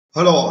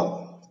Hello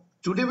all.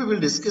 Today we will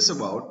discuss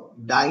about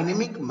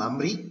dynamic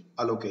memory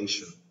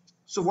allocation.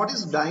 So what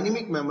is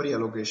dynamic memory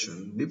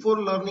allocation?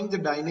 Before learning the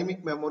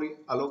dynamic memory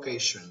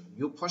allocation,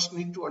 you first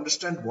need to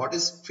understand what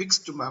is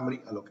fixed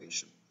memory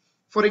allocation.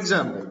 For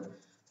example,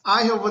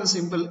 I have one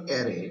simple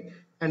array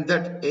and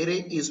that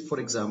array is for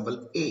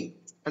example A.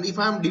 And if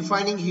I am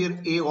defining here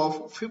A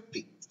of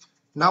 50,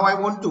 now I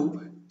want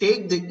to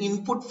take the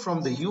input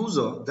from the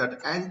user that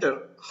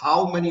enter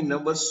how many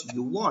numbers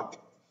you want.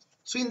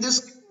 So in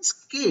this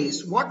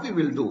case, what we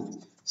will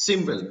do?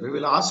 Simple. We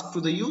will ask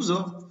to the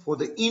user for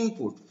the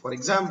input. For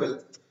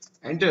example,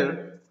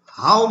 enter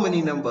how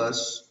many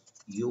numbers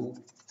you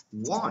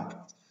want.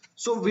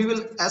 So we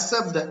will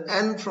accept the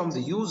n from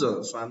the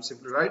user. So I'm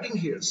simply writing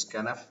here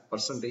scanf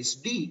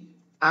 %d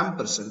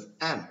ampersand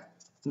n.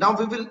 Now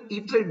we will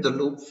iterate the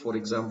loop. For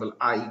example,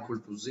 I equal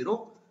to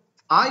 0,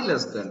 I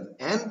less than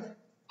n,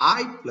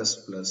 I plus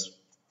plus.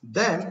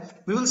 Then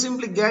we will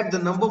simply get the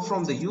number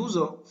from the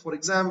user. For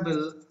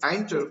example,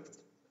 enter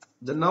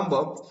the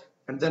number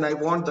and then I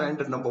want to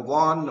enter number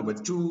 1, number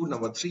 2,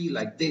 number 3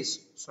 like this.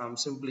 So I'm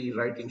simply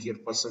writing here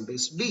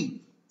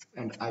 %d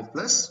and I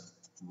plus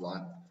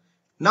 1.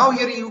 Now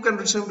here you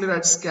can simply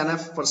write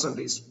scanf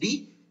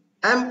 %d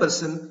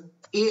ampersand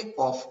a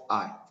of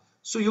I.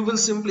 So you will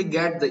simply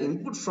get the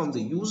input from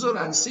the user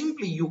and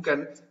simply you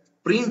can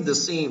print the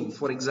same.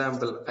 For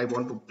example, I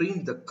want to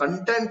print the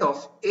content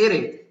of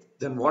array.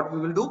 Then what we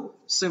will do?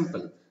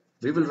 Simple.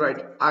 We will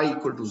write I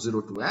equal to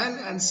 0 to n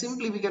and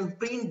simply we can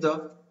print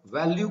the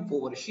value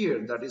over here,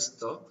 that is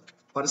the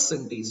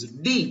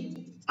 %d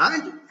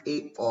and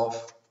a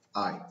of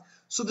I.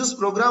 So this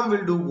program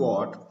will do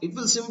what? It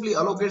will simply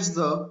allocate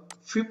the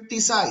 50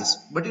 size,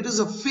 but it is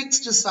a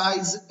fixed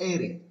size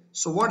array.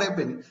 So what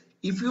happens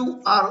if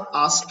you are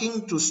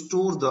asking to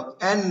store the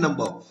n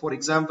number? For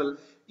example,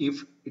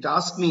 if it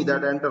asks me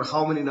that enter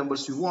how many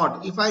numbers you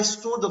want, if I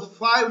store the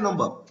 5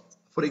 number,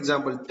 for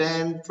example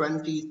 10,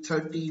 20,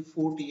 30,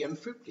 40 and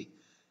 50,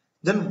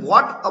 then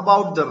what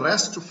about the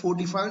rest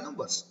 45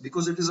 numbers?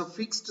 Because it is a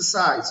fixed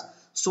size,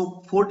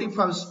 so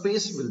 45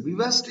 space will be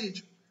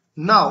wastage.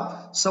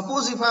 Now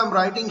suppose if I am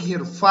writing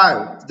here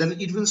 5, then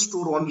it will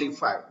store only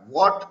 5.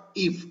 What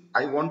if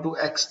I want to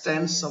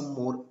extend some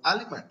more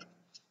element?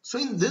 So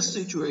in this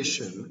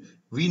situation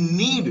we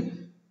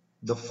need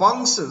the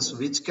functions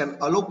which can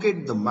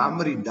allocate the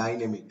memory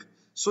dynamic.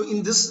 So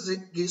in this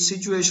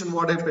situation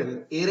what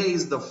happened? Array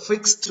is the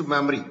fixed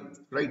memory,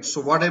 right? So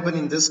what happened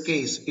in this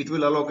case? It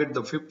will allocate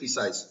the 50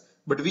 size,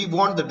 but we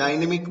want the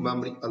dynamic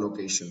memory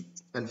allocation.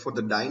 And for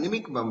the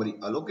dynamic memory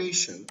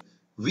allocation,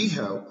 we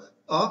have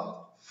a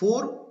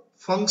 4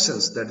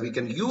 functions that we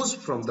can use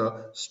from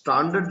the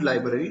standard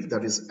library,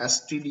 that is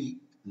stdlib.h.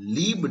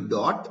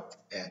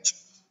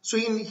 So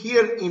in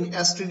here in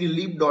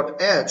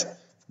stdlib.h,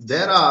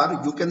 there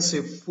are, you can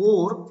say,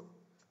 4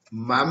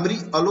 memory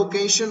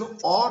allocation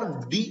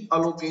or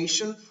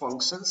deallocation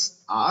functions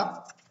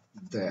are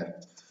there.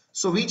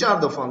 So which are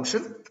the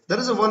function? There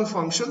is a one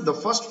function. The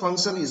first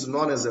function is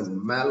known as a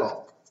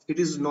malloc. It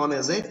is known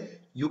as a,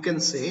 you can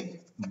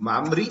say,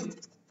 memory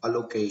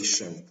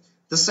allocation.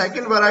 The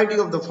second variety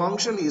of the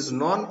function is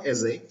known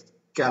as a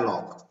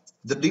calloc.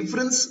 The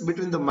difference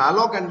between the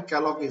malloc and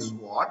calloc is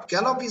what?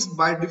 Calloc is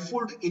by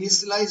default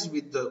initialized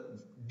with the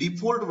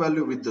default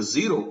value with the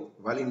 0,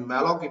 while in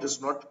malloc it is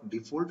not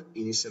default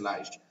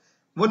initialized.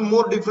 One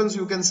more difference,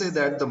 you can say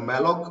that the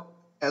malloc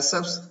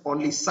accepts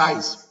only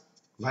size,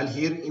 while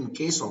here in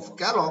case of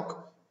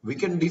calloc we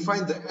can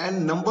define the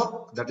n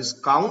number, that is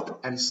count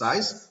and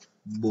size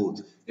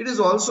both. It is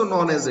also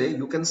known as a,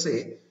 you can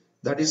say,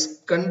 that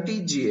is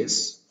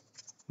contiguous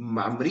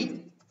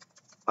memory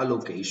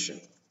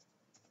allocation.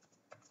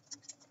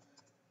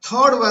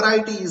 Third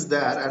variety is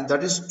there, and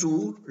that is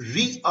to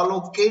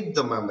reallocate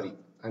the memory.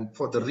 And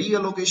for the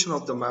reallocation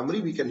of the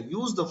memory, we can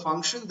use the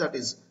function that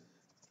is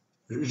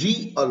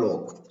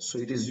realloc. So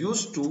it is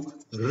used to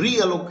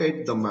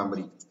reallocate the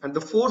memory. And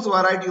the fourth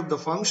variety of the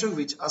function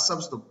which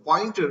accepts the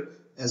pointer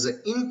as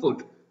an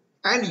input,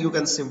 and you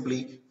can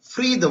simply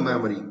free the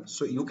memory.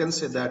 So you can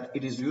say that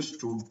it is used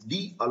to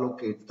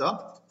deallocate the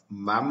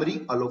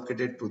memory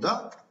allocated to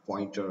the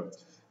pointer.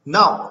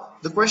 Now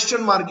the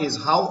question mark is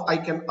how I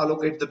can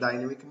allocate the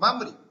dynamic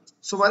memory.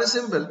 So very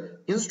simple.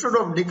 Instead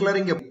of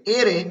declaring an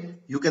array,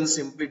 you can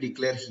simply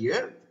declare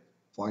here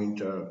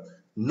pointer.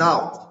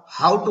 Now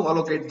how to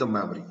allocate the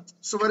memory?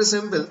 So very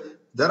simple.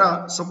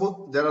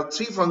 Suppose there are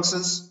 3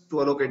 functions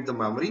to allocate the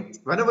memory.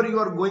 Whenever you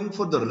are going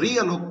for the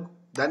realloc,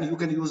 then you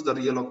can use the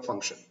realloc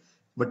function.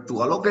 But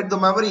to allocate the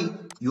memory,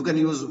 you can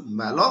use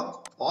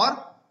malloc or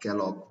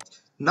calloc.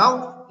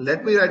 Now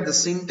let me write the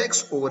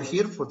syntax over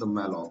here for the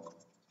malloc.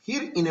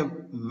 Here in a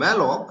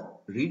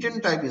malloc,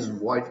 return type is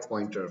void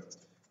pointer,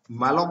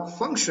 malloc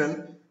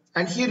function,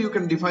 and here you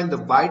can define the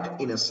byte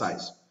in a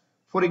size.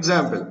 For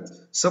example,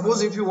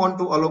 suppose if you want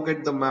to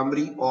allocate the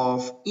memory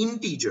of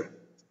integer,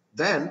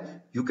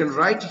 then you can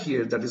write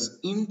here that is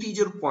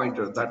integer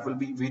pointer, that will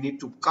be, we need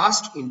to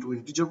cast into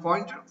integer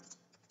pointer.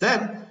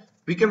 Then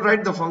we can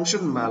write the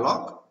function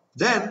malloc.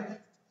 Then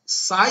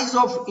size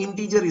of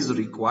integer is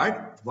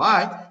required.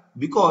 Why?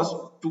 Because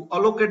to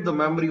allocate the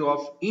memory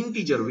of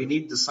integer, we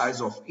need the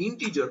size of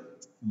integer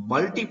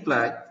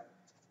multiply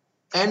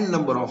n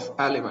number of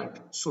element.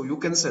 So you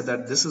can say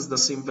that this is the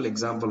simple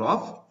example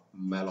of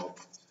malloc.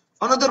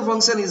 Another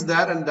function is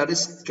there, and that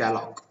is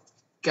calloc.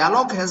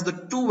 Calloc has the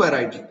two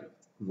variety.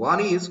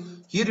 One is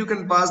here you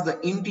can pass the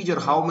integer,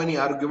 how many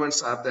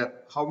arguments are there,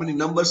 how many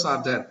numbers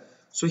are there.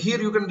 So here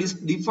you can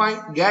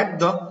define, get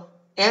the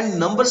n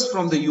numbers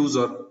from the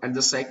user, and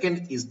the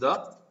second is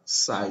the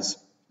size.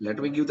 Let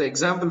me give the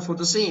example for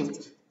the same.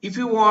 If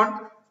you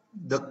want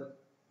the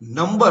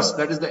numbers,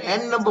 that is the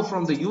n number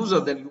from the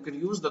user, then you can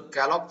use the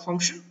calloc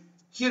function.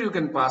 Here you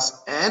can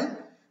pass n,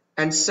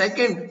 and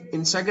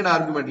in second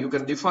argument you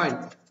can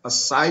define a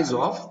size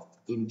of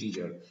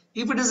integer.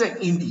 If it is an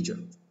integer,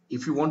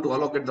 if you want to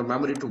allocate the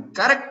memory to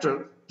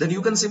character, then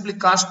you can simply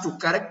cast to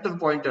character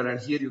pointer, and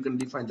here you can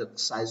define the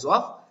size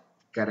of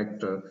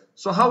character.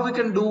 So how we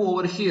can do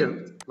over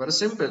here? Very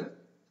simple.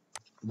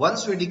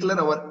 Once we declare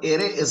our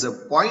array as a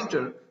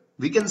pointer,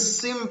 we can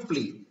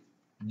simply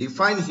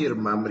define here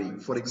memory.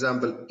 For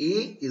example,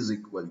 a is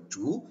equal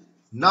to,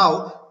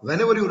 now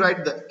whenever you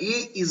write the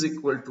a is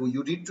equal to,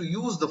 you need to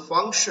use the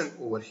function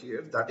over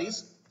here, that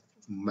is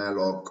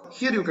malloc.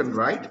 Here you can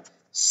write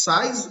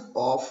size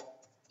of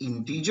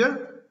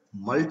integer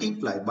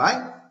multiply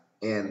by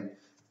n.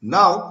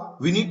 Now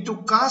we need to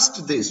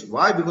cast this.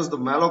 Why? Because the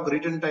malloc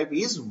return type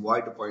is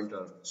void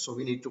pointer, so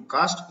we need to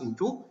cast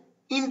into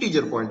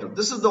integer pointer.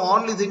 This is the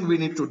only thing we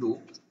need to do.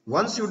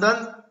 Once you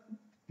done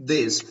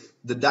this,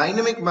 the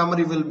dynamic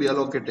memory will be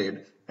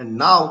allocated, and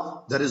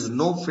now there is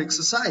no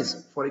fixed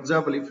size. For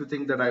example, if you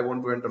think that I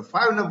want to enter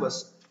 5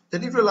 numbers,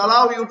 then it will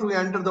allow you to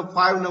enter the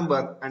 5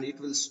 number, and it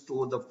will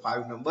store the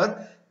 5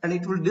 number, and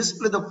it will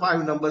display the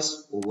 5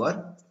 numbers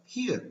over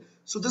here.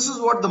 So this is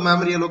what the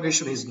memory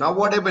allocation is. Now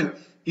what happened?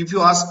 If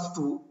you ask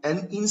to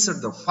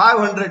insert the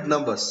 500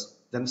 numbers,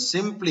 then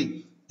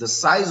simply the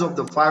size of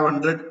the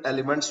 500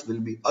 elements will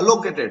be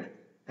allocated,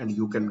 and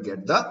you can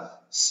get the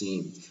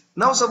same.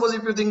 Now suppose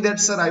if you think that,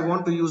 sir, I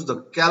want to use the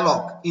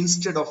calloc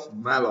instead of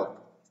malloc,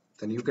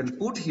 then you can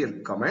put here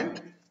comment,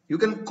 you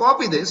can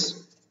copy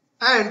this,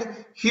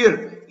 and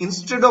here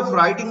instead of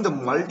writing the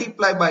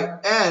multiply by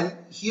n,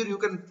 here you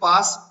can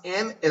pass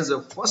n as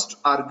a first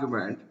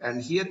argument,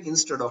 and here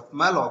instead of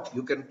malloc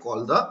you can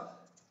call the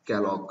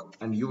calloc,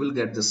 and you will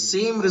get the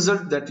same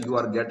result that you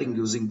are getting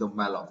using the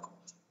malloc.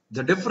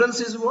 The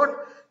difference is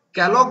what?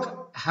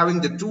 Calloc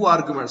having the two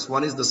arguments,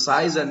 one is the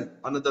size and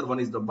another one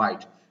is the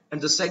byte. And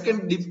the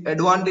second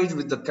advantage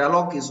with the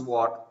calloc is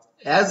what?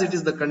 As it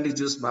is the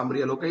contiguous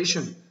memory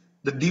allocation,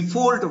 the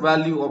default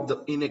value of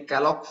the in a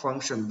calloc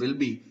function will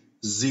be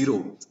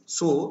 0.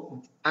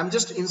 So I'm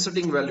just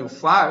inserting value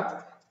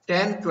 5,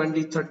 10,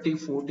 20, 30,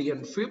 40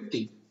 and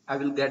 50. I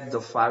will get the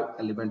 5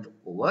 element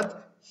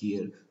over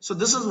here. So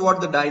this is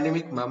what the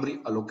dynamic memory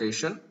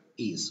allocation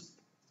is.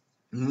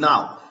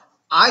 Now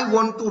I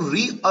want to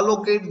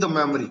reallocate the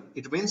memory.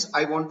 It means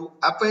I want to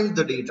append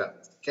the data.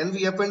 Can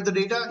we append the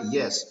data?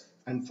 Yes.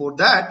 And for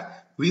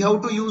that we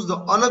have to use the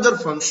another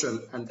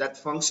function, and that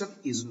function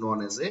is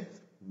known as a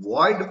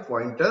void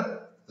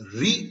pointer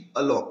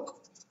realloc.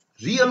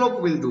 Realloc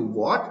will do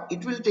what?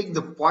 It will take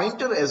the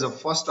pointer as a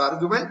first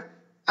argument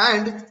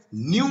and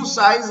new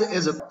size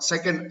as a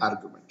second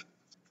argument.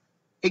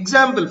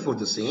 Example for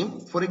the same.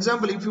 For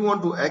example, if you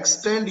want to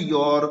extend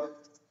your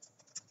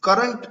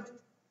current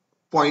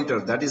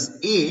pointer, that is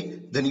a,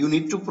 then you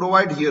need to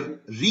provide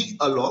here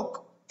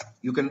realloc.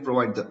 You can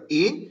provide the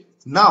a.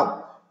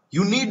 Now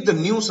you need the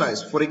new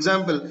size. For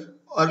example,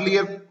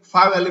 earlier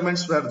 5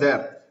 elements were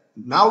there.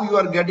 Now you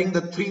are getting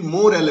the 3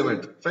 more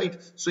element, right?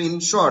 So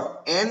in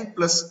short, n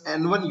plus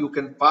n1 you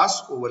can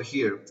pass over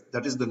here.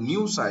 That is the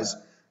new size.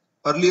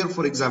 Earlier,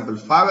 for example,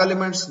 5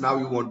 elements. Now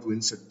you want to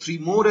insert 3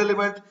 more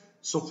element.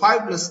 So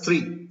 5 plus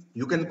 3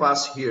 you can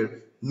pass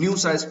here. New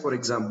size, for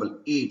example,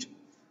 8.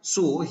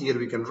 So here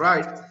we can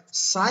write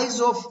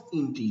size of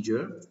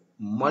integer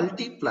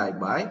multiply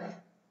by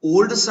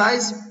old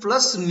size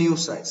plus new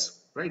size,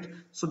 right?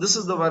 So this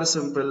is the very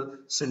simple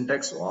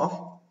syntax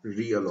of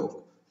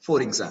realloc. For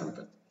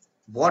example,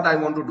 what I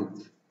want to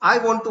do, I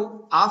want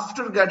to,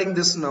 after getting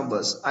these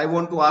numbers, I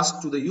want to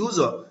ask to the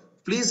user,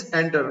 please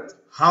enter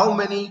how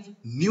many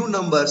new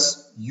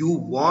numbers you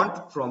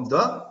want from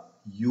the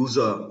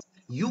user.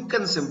 You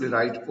can simply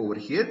write over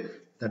here,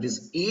 that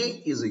is a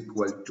is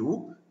equal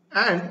to,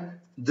 and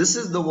this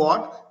is the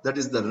what? That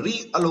is the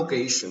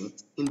reallocation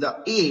in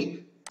the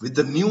a with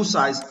the new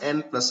size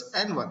n plus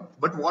n1.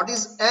 But what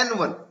is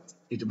n1?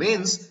 It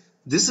means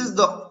this is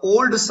the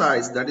old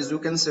size, that is you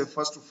can say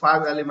first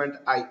 5 element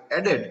I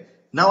added.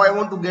 Now I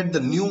want to get the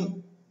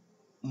new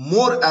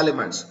more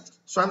elements.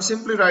 So I'm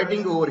simply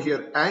writing over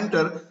here,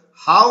 enter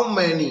how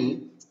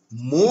many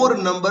more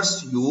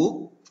numbers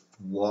you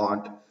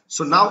want.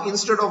 So now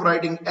instead of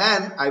writing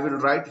n, I will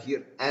write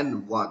here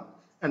n1.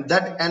 And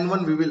that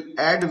n1 we will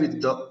add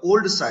with the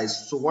old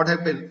size. So what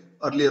happened?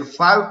 Earlier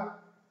 5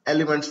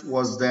 elements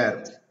was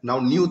there. Now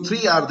new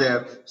 3 are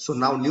there. So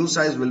now new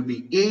size will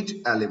be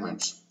 8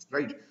 elements,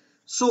 right?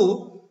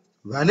 So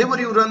Whenever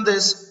you run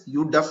this,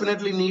 you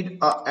definitely need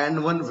a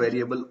n1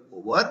 variable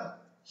over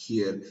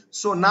here.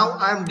 So now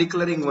I am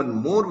declaring one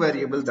more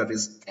variable, that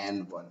is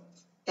n1.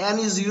 N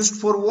is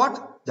used for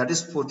what? That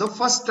is for the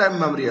first time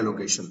memory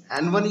allocation.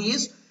 N1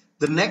 is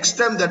the next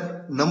time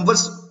that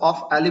numbers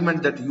of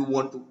element that you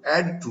want to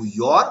add to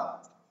your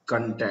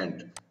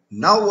content.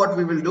 Now what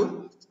we will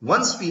do?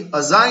 Once we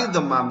assign the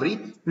memory,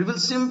 we will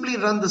simply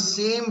run the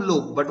same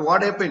loop. But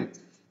what happened?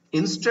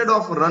 Instead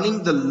of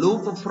running the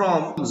loop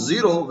from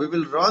 0, we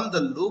will run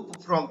the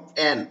loop from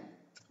n.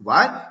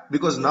 Why?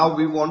 Because now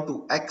we want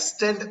to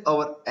extend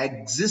our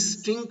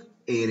existing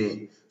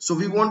array. So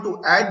we want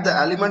to add the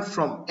element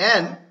from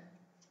n.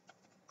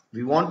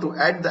 We want to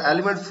add the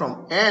element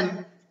from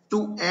n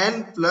to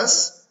n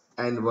plus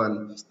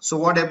n1. So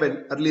what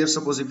happened? Earlier,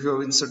 suppose if you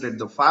have inserted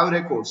the 5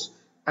 records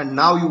and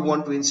now you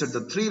want to insert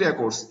the 3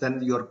 records,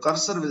 then your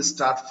cursor will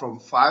start from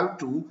 5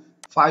 to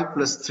 5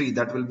 plus 3.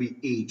 That will be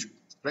 8.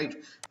 Right?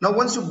 Now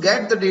once you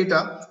get the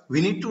data,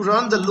 we need to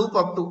run the loop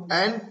up to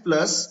n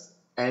plus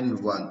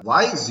n1.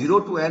 Why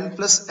 0 to n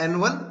plus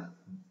n1?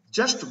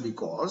 Just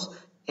because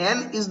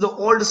n is the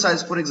old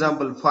size, for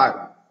example 5,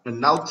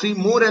 and now 3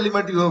 more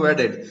element you have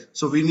added,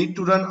 so we need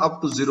to run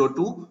up to 0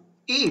 to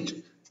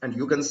 8, and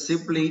you can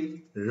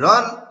simply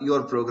run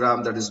your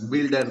program, that is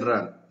build and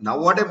run. Now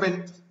what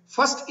happened?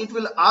 First it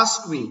will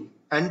ask me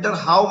enter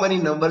how many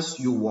numbers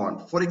you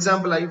want. For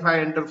example, if I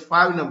enter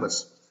 5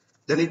 numbers,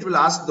 then it will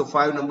ask the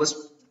 5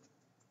 numbers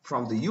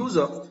from the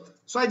user.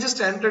 So I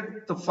just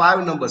entered the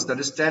 5 numbers, that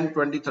is 10,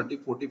 20, 30,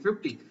 40,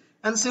 50,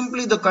 and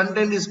simply the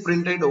content is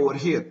printed over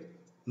here.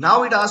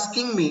 Now it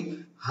asking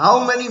me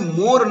how many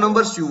more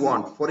numbers you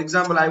want. For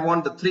example, I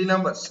want the 3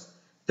 numbers.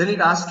 Then it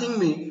asking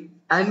me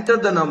enter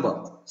the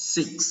number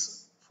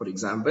 6. For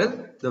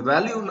example, the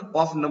value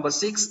of number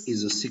 6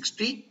 is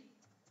 60,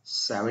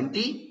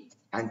 70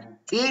 and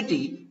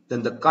 80.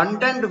 Then the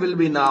content will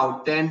be now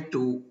 10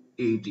 to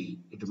 80.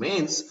 It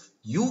means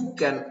you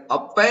can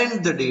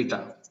append the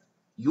data.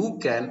 You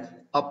can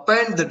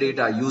append the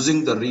data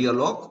using the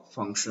realloc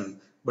function.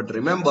 But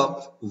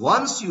remember,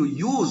 once you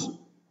use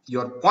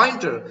your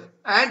pointer,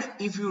 and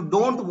if you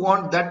don't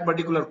want that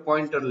particular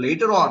pointer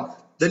later on,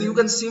 then you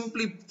can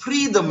simply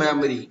free the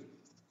memory.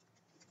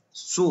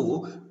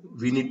 So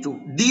we need to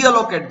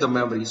deallocate the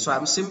memory. So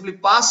I'm simply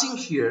passing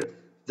here,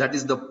 that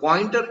is the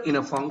pointer in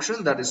a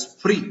function that is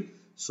free.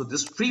 So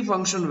this free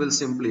function will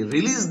simply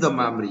release the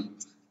memory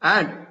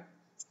and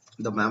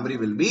the memory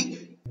will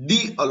be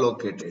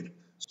deallocated.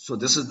 So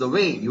this is the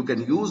way you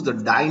can use the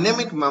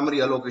dynamic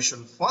memory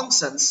allocation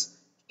functions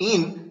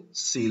in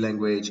C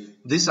language.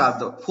 These are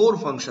the 4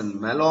 functions: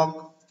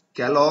 malloc,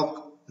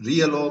 calloc,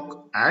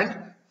 realloc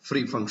and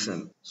free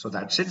function. So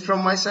that's it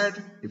from my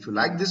side. If you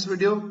like this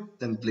video,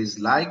 then please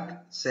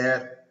like,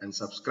 share and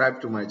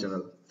subscribe to my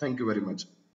channel. Thank you very much.